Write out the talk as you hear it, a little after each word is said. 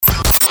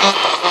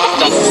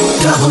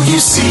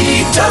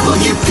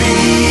WCWP.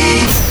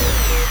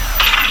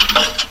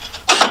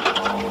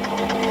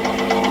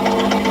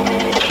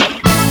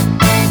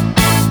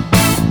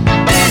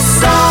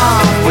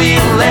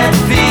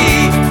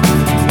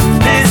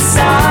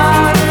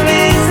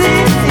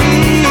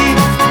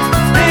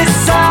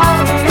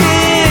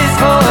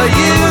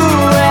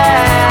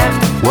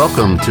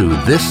 Welcome to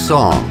This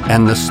Song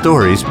and the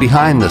stories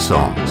behind the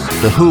songs,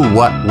 the who,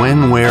 what,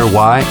 when, where,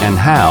 why, and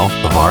how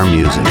of our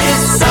music.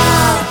 This song.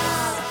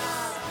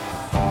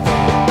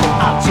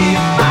 I'll tip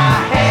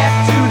my hat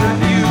to the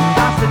new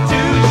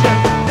Constitution.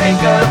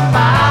 Think a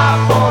smile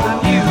for the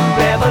new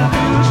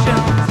revolution.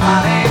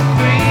 Smile and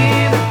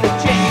grin at the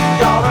change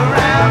all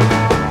around.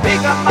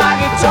 Pick up my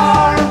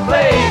guitar and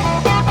play,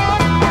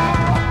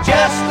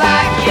 just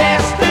like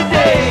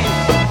yesterday.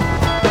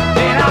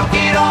 Then I'll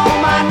get on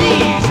my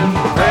knees and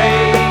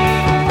pray.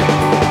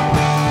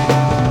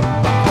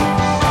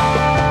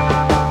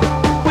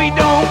 We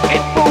don't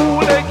get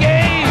fooled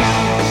again.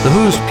 The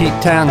Who's Pete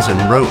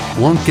Townsend wrote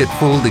Won't Get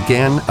Fooled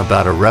Again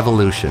about a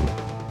revolution,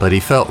 but he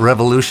felt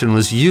revolution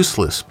was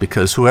useless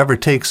because whoever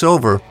takes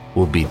over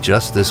will be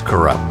just as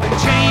corrupt. The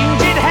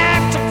change it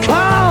had to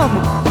come.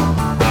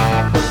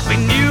 We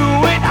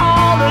knew it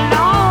all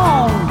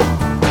along.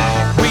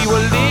 We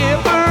were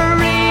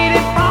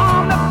liberated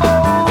from the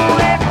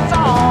bullet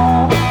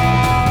song.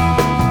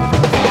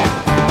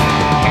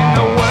 And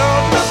the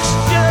world looks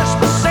just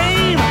the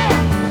same.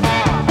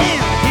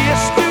 And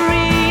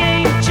history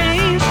ain't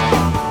changed.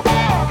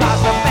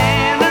 'Cause the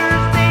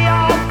banners, they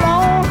all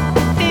flown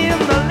in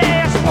the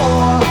last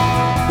war.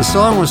 The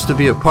song was to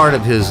be a part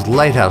of his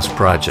Lighthouse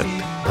Project,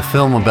 a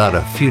film about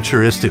a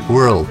futuristic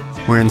world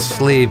where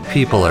enslaved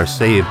people are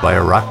saved by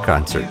a rock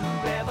concert.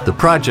 The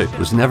project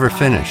was never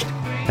finished,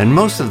 and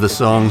most of the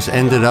songs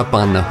ended up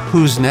on the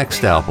Who's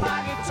Next album.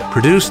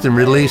 Produced and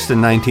released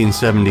in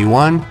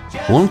 1971,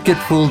 Won't Get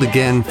Fooled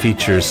Again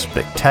features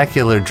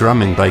spectacular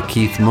drumming by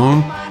Keith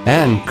Moon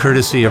and,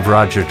 courtesy of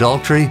Roger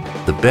Daltrey,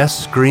 the best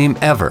scream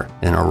ever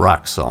in a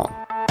rock song.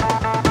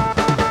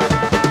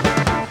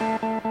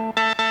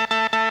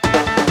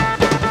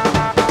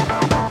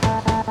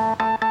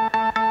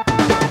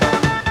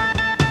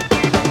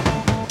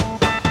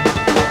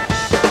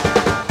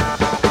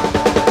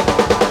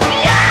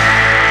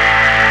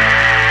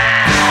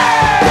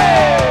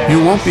 You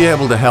won't be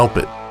able to help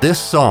it. This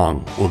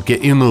song will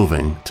get you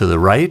moving to the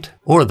right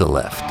or the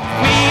left.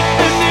 Meet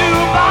the new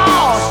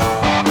boss,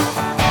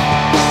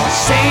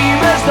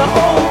 same as the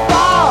old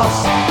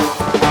boss.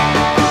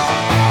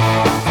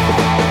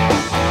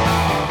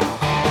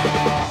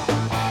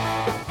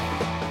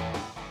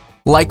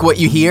 Like what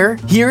you hear?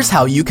 Here's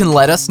how you can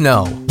let us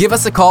know. Give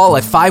us a call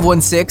at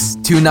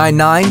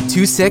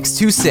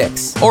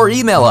 516-299-2626 or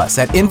email us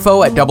at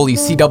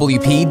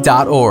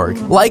info@wcwp.org.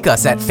 Like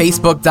us at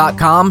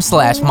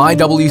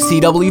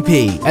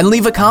facebook.com/mywcwp and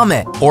leave a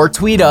comment or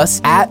tweet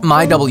us at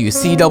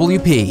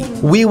mywcwp.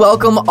 We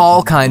welcome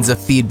all kinds of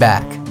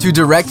feedback. To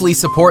directly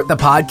support the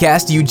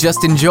podcast you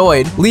just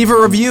enjoyed, leave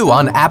a review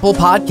on Apple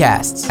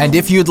Podcasts. And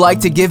if you'd like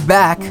to give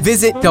back,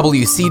 visit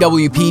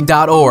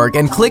wcwp.org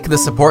and click the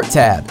support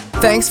tab.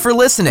 Thanks for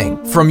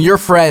listening from your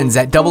friends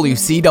at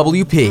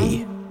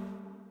WCWP.